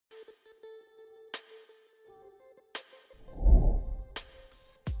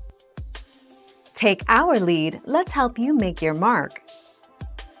Take our lead, let's help you make your mark.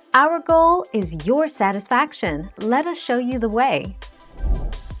 Our goal is your satisfaction. Let us show you the way.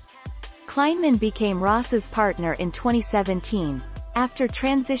 Klineman became Ross's partner in 2017, after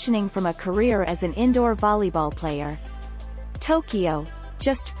transitioning from a career as an indoor volleyball player. Tokyo.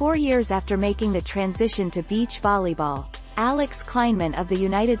 Just 4 years after making the transition to beach volleyball, Alix Klineman of the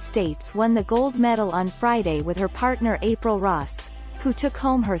United States won the gold medal on Friday with her partner April Ross, who took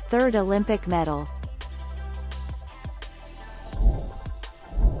home her third Olympic medal.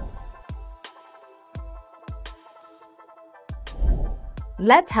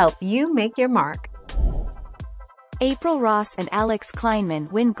 Let's help you make your mark. April Ross and Alix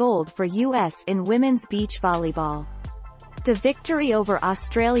Klineman win gold for US in women's beach volleyball. The victory over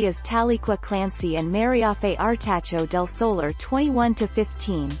Australia's Taliqua Clancy and Mariafe Artacho del Solar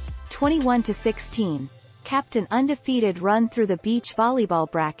 21-15, 21-16, capped an undefeated run through the beach volleyball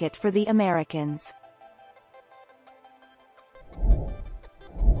bracket for the Americans.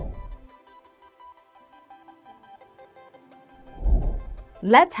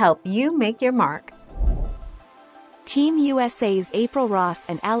 Let's help you make your mark. Team USA's April Ross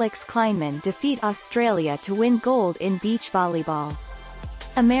and Alix Klineman defeat Australia to win gold in beach volleyball.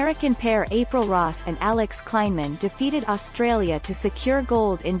 American pair April Ross and Alix Klineman defeated Australia to secure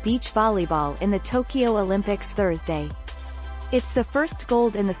gold in beach volleyball in the Tokyo Olympics Thursday. It's the first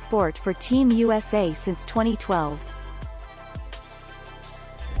gold in the sport for Team USA since 2012.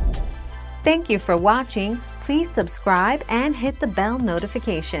 Thank you for watching. Please subscribe and hit the bell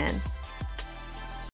notification.